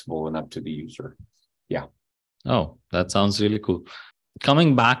flexible and up to the user. Yeah. Oh, that sounds really cool.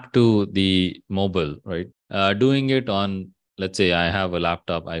 Coming back to the mobile, right? Doing it on, let's say I have a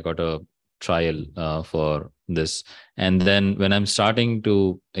laptop, I got a trial for this, and then when I'm starting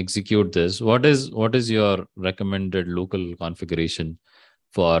to execute this, what is your recommended local configuration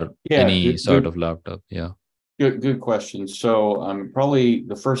for any sort of laptop? Good question. So probably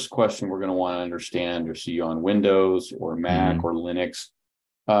the first question we're going to want to understand, or see on Windows or Mac or Linux,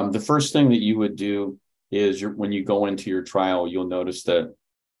 the first thing that you would do is when you go into your trial, you'll notice that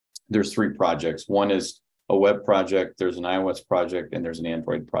there's 3 projects. One is a web project, there's an iOS project, and there's an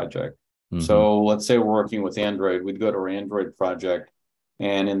Android project. So let's say we're working with Android, we'd go to our Android project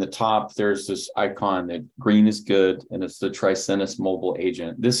And in the top, there's this icon that green is good, and it's the Tricentis mobile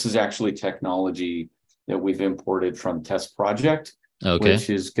agent. This is actually technology that we've imported from Test Project, Okay. which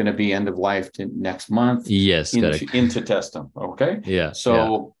is going to be end of life next month. Yes, correct. Into Testim. Okay. Yeah.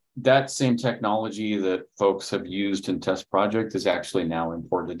 So that same technology that folks have used in Test Project is actually now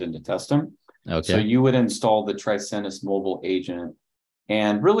imported into Testim. Okay. So you would install the Tricentis mobile agent,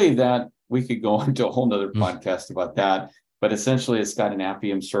 and really that we could go into a whole nother podcast about that. But essentially, it's got an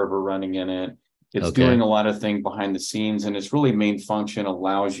Appium server running in it. It's doing a lot of things behind the scenes, and its really main function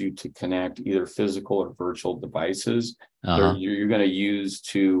allows you to connect either physical or virtual devices that you're going to use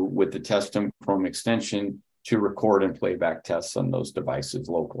with the Testim Chrome extension to record and playback tests on those devices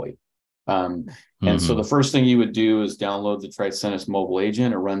locally. And so the first thing you would do is download the Tricentis mobile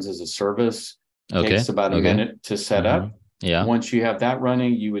agent. It runs as a service. Takes about a minute to set up. Yeah. Once you have that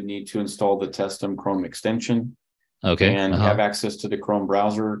running, you would need to install the Testim Chrome extension. And have access to the Chrome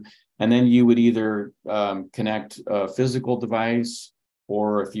browser. And then you would either connect a physical device,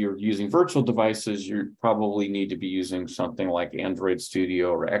 or if you're using virtual devices, you probably need to be using something like Android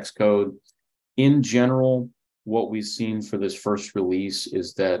Studio or Xcode. In general, what we've seen for this first release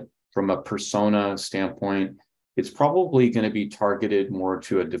is that from a persona standpoint, it's probably going to be targeted more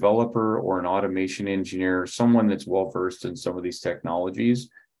to a developer or an automation engineer, someone that's well-versed in some of these technologies.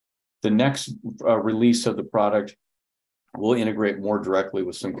 The next release of the product will integrate more directly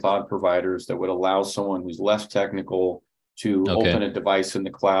with some cloud providers that would allow someone who's less technical to open a device in the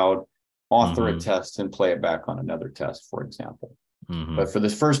cloud, author a test, and play it back on another test, for example. But for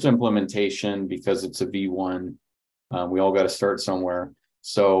this first implementation, because it's a V1, we all got to start somewhere.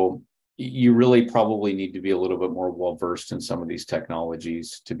 So you really probably need to be a little bit more well-versed in some of these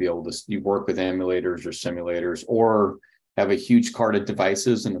technologies to be able to work with emulators or simulators, or have a huge cart of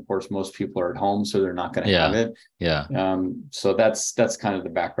devices, and of course most people are at home, so they're not going to have it. So that's kind of the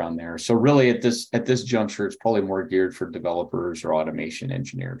background there. So really at this juncture, it's probably more geared for developers or automation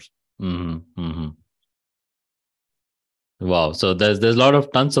engineers. Wow. So there's a lot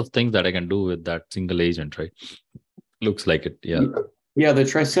of tons of things that I can do with that single agent, right? Looks like it. Yeah, the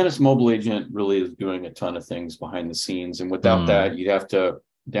Tricentis mobile agent really is doing a ton of things behind the scenes, and without that, you'd have to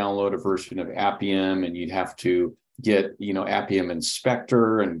download a version of Appium, and you'd have to get Appium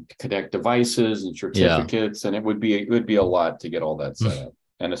Inspector and connect devices and certificates, and it would be a lot to get all that set up,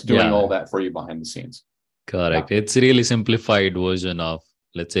 and it's doing all that for you behind the scenes. Correct. It's a really simplified version of,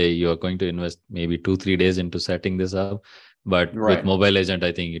 let's say you are going to invest maybe 2-3 days into setting this up, but with mobile agent,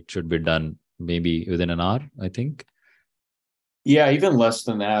 I think it should be done maybe within an hour, I think. Yeah, even less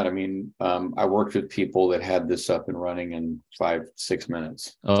than that. I mean, I worked with people that had this up and running in 5-6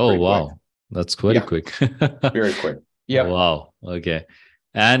 minutes. Oh, wow. Quick. That's very quick. Very quick. Yeah. Wow. Okay.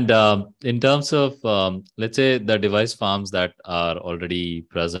 And in terms of, let's say the device farms that are already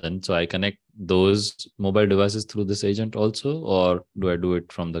present, so I connect those mobile devices through this agent also, or do I do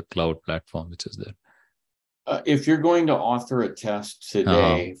it from the cloud platform, which is there? If you're going to author a test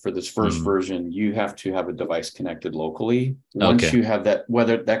today for this first version, you have to have a device connected locally. Once you have that,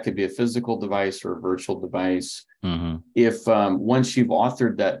 whether that could be a physical device or a virtual device, if once you've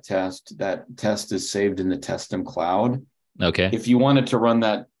authored that test is saved in the Testim cloud. Okay. If you wanted to run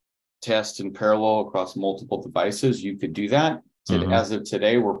that test in parallel across multiple devices, you could do that. As of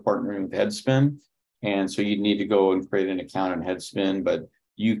today, we're partnering with Headspin, and so you'd need to go and create an account in Headspin, but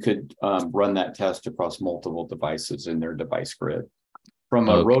you could run that test across multiple devices in their device grid. From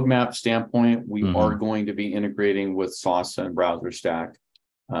a roadmap standpoint, we are going to be integrating with SASA and Browser Stack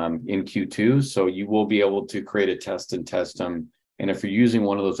in Q2. So you will be able to create a test and test them. And if you're using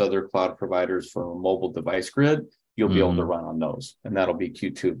one of those other cloud providers for a mobile device grid, you'll be able to run on those. And that'll be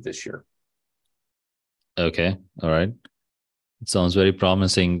Q2 of this year. Okay. All right. It sounds very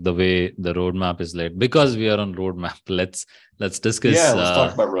promising the way the roadmap is laid. Because we are on roadmap, let's discuss. Yeah, let's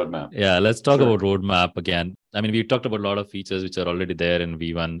talk about roadmap. Yeah, let's talk about roadmap again. I mean, we talked about a lot of features which are already there in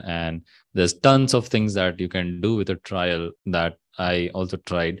V1, and there's tons of things that you can do with a trial that I also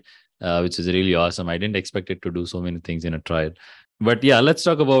tried, which is really awesome. I didn't expect it to do so many things in a trial. But yeah, let's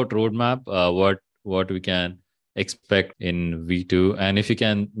talk about roadmap, what we can expect in V2. And if you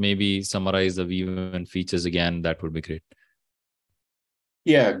can maybe summarize the V1 features again, that would be great.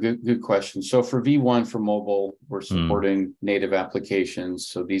 Yeah, good question. So for V1 for mobile, we're supporting native applications.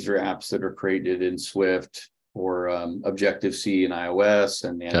 So these are apps that are created in Swift or Objective-C in iOS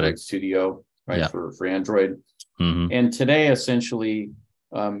and the Android Studio, right, for Android. And today, essentially,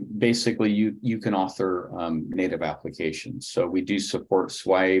 basically, you can author native applications. So we do support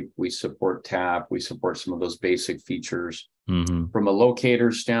swipe, we support tap, we support some of those basic features. From a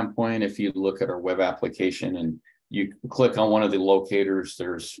locator standpoint, if you look at our web application and you click on one of the locators,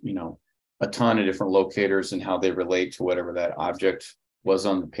 there's, a ton of different locators and how they relate to whatever that object was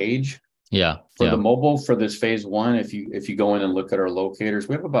on the page. Yeah. For the mobile, for this phase one, if you go in and look at our locators,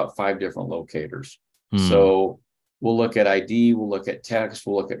 we have about 5 different locators. So we'll look at ID, we'll look at text,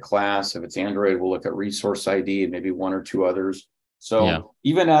 we'll look at class. If it's Android, we'll look at resource ID and maybe 1 or 2 others. So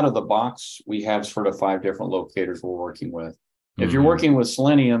even out of the box, we have sort of 5 different locators we're working with. If you're working with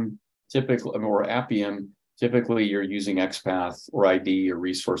Selenium, typically, or Appium, typically you're using XPath or ID or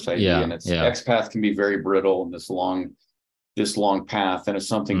resource ID, and XPath can be very brittle in this long path. And if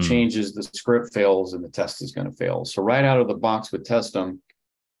something changes, the script fails and the test is going to fail. So right out of the box with Testim,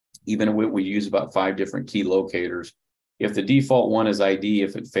 even if we use about 5 different key locators, if the default one is ID,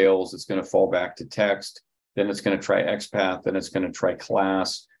 if it fails, it's going to fall back to text. Then it's going to try XPath, then it's going to try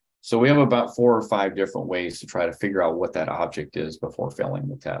class. So we have about 4 or 5 different ways to try to figure out what that object is before failing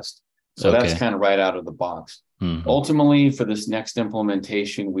the test. So that's kind of right out of the box. Ultimately, for this next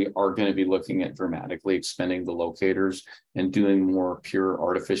implementation, we are going to be looking at dramatically expanding the locators and doing more pure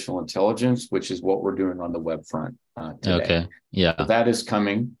artificial intelligence, which is what we're doing on the web front today. So that is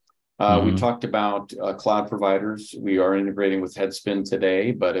coming. We talked about cloud providers. We are integrating with Headspin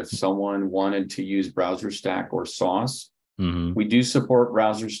today, but if someone wanted to use Browser Stack or Sauce, we do support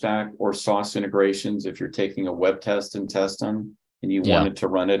Browser Stack or Sauce integrations. If you're taking a web test in Testim and you wanted to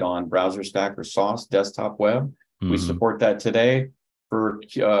run it on Browser Stack or Sauce desktop web, we support that today. For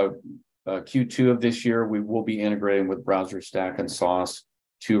Q2 of this year, we will be integrating with Browser Stack and Sauce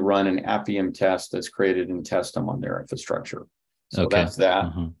to run an Appium test that's created in Testim on their infrastructure. So that's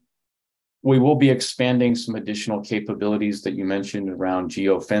that. We will be expanding some additional capabilities that you mentioned around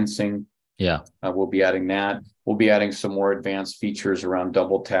geofencing. We'll be adding that. We'll be adding some more advanced features around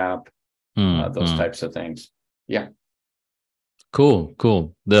double tap, those types of things.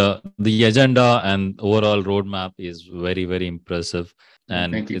 Cool. The agenda and overall roadmap is very, very impressive.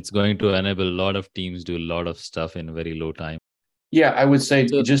 And it's going to enable a lot of teams do a lot of stuff in very low time. I would say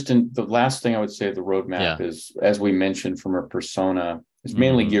just in the last thing I would say the roadmap is, as we mentioned from our persona, is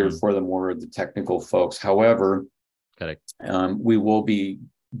mainly geared for the technical folks. However, we will be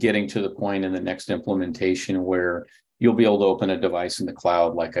getting to the point in the next implementation where you'll be able to open a device in the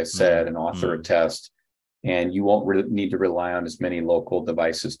cloud, like I said, and author a test, and you won't need to rely on as many local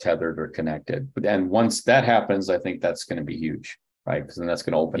devices tethered or connected. But then once that happens, I think that's going to be huge, right? Because then that's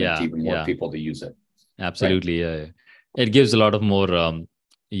going to open it to even more people to use it. Absolutely, It gives a lot of more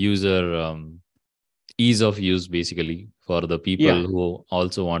user ease of use, basically, for the people who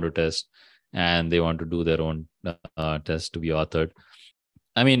also want to test and they want to do their own test to be authored.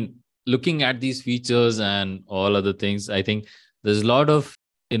 I mean, looking at these features and all other things, I think there's a lot of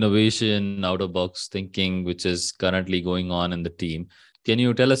innovation, out-of-box thinking, which is currently going on in the team. Can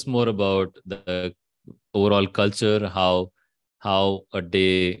you tell us more about the overall culture, how a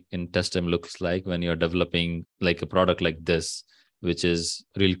day in Testim looks like when you're developing like a product like this, which is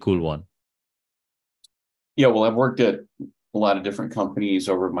a really cool one? Well, I've worked at a lot of different companies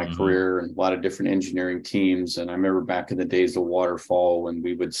over my career and a lot of different engineering teams. And I remember back in the days of Waterfall when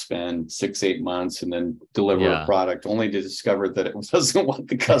we would spend 6-8 months and then deliver a product only to discover that it wasn't what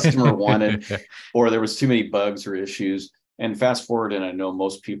the customer wanted, or there was too many bugs or issues. And fast forward, and I know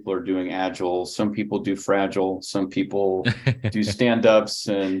most people are doing Agile. Some people do Fragile. Some people do stand-ups.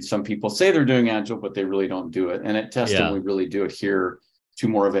 And some people say they're doing Agile, but they really don't do it. And at Testim, we really do adhere to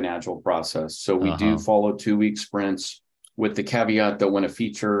more of an Agile process. So we do follow 2-week sprints, with the caveat that when a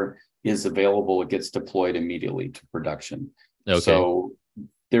feature is available, it gets deployed immediately to production. So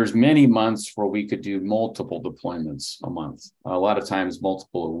there's many months where we could do multiple deployments a month, a lot of times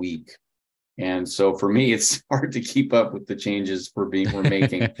multiple a week. And so for me, it's hard to keep up with the changes we're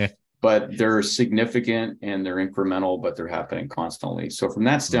making, but they're significant and they're incremental, but they're happening constantly. So from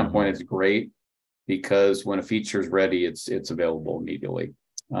that standpoint, it's great because when a feature is ready, it's available immediately.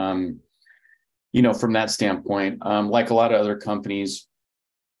 From that standpoint, like a lot of other companies,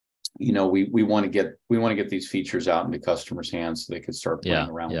 we want to get these features out into customers' hands so they could start playing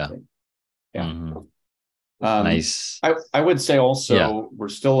around with it. Nice. I would say also we're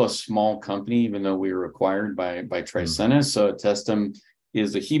still a small company, even though we were acquired by Tricentis. So Testim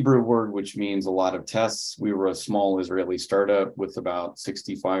is a Hebrew word, which means a lot of tests. We were a small Israeli startup with about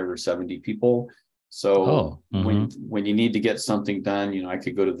 65 or 70 people. So when you need to get something done, I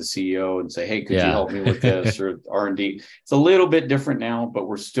could go to the CEO and say, hey, could you help me with this, or R&D. It's a little bit different now, but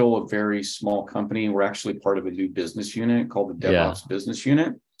we're still a very small company. We're actually part of a new business unit called the DevOps business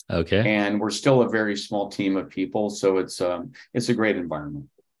unit. And we're still a very small team of people. So it's a great environment.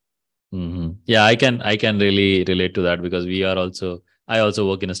 I can really relate to that because we are also, I also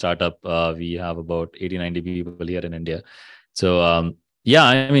work in a startup. We have about 80, 90 people here in India. So yeah,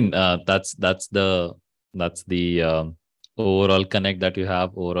 I mean that's the overall connect that you have.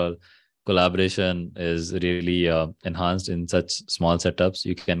 Overall collaboration is really enhanced in such small setups.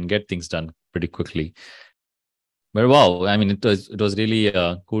 You can get things done pretty quickly. But wow, I mean, it was really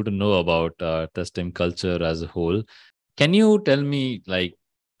cool to know about testing culture as a whole. Can you tell me, like,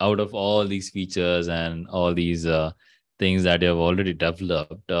 out of all these features and all these things that you have already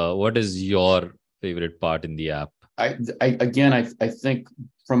developed, what is your favorite part in the app? I think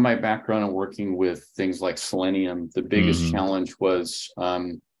from my background and working with things like Selenium, the biggest Hmm. challenge was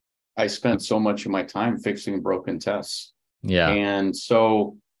I spent so much of my time fixing broken tests. Yeah. And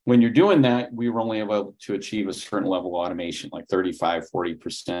so when you're doing that, we were only able to achieve a certain level of automation, like 35,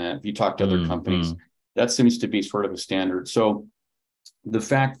 40%. If you talk to other companies, Mm-hmm. that seems to be sort of a standard. So the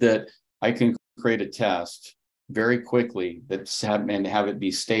fact that I can create a test very quickly and have it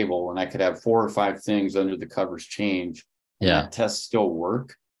be stable, and I could have 4 or 5 things under the covers change, and Yeah. that test still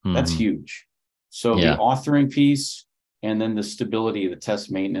work, that's Hmm. huge. So the Yeah. authoring piece and then the stability, the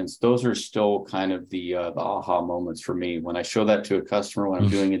test maintenance, those are still kind of the aha moments for me. When I show that to a customer, when I'm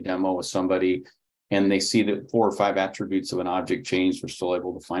doing a demo with somebody, and they see that 4 or 5 attributes of an object changed, we're still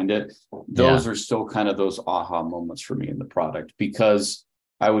able to find it. Yeah. Those are still kind of those aha moments for me in the product, because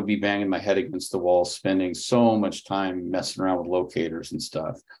I would be banging my head against the wall, spending so much time messing around with locators and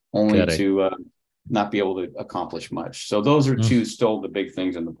stuff, only Correct. to not be able to accomplish much. So those are two still the big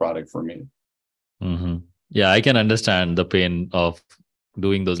things in the product for me. Mm-hmm. Yeah, I can understand the pain of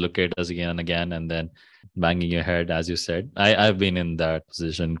doing those locators again and again and then banging your head, as you said. I've been in that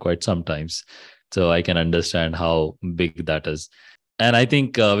position quite sometimes. So I can understand how big that is. And I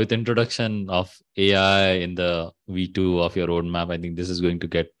think with introduction of AI in the V2 of your roadmap, I think this is going to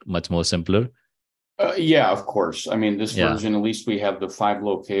get much more simpler. Yeah, of course. I mean, this Yeah. version, at least we have the 5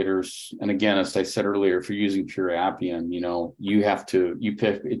 locators. And again, as I said earlier, if you're using pure Appian, you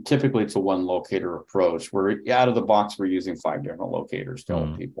pick, typically it's a one locator approach. We're out of the box, we're using 5 different locators to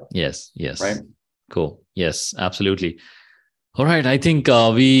help people, Yes. right? Yes. Cool. Yes, absolutely. All right, I think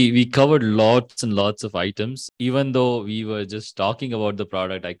we covered lots and lots of items. Even though we were just talking about the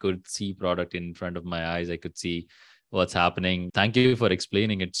product, I could see product in front of my eyes. I could see what's happening. Thank you for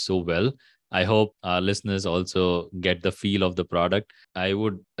explaining it so well. I hope our listeners also get the feel of the product. I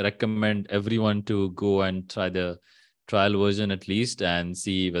would recommend everyone to go and try the trial version at least and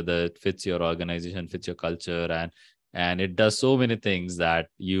see whether it fits your organization, fits your culture, and it does so many things that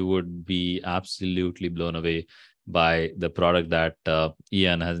you would be absolutely blown away by the product that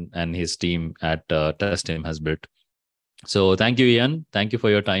Ian has and his team at Testim has built. So thank you, Ian. Thank you for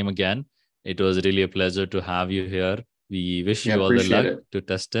your time again. It was really a pleasure to have you here. We wish Yeah, you all the appreciate luck it. to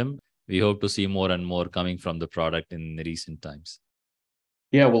Testim. We hope to see more and more coming from the product in recent times.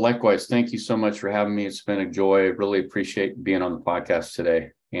 Yeah, well, likewise. Thank you so much for having me. It's been a joy. Really appreciate being on the podcast today.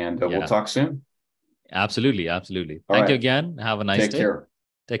 And we'll Yeah, talk soon. absolutely. Absolutely. All Thank you right. again. Have a nice Take day. care.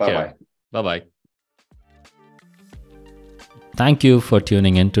 Take Bye care. bye. Bye bye. Thank you for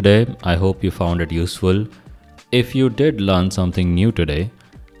tuning in today. I hope you found it useful. If you did learn something new today,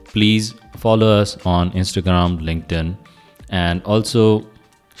 please follow us on Instagram, LinkedIn, and also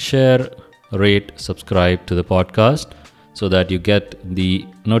share, rate, subscribe to the podcast so that you get the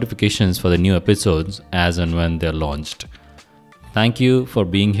notifications for the new episodes as and when they're launched. Thank you for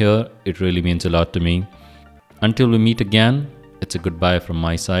being here. It really means a lot to me. Until we meet again, it's a goodbye from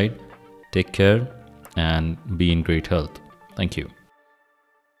my side. Take care and be in great health. Thank you.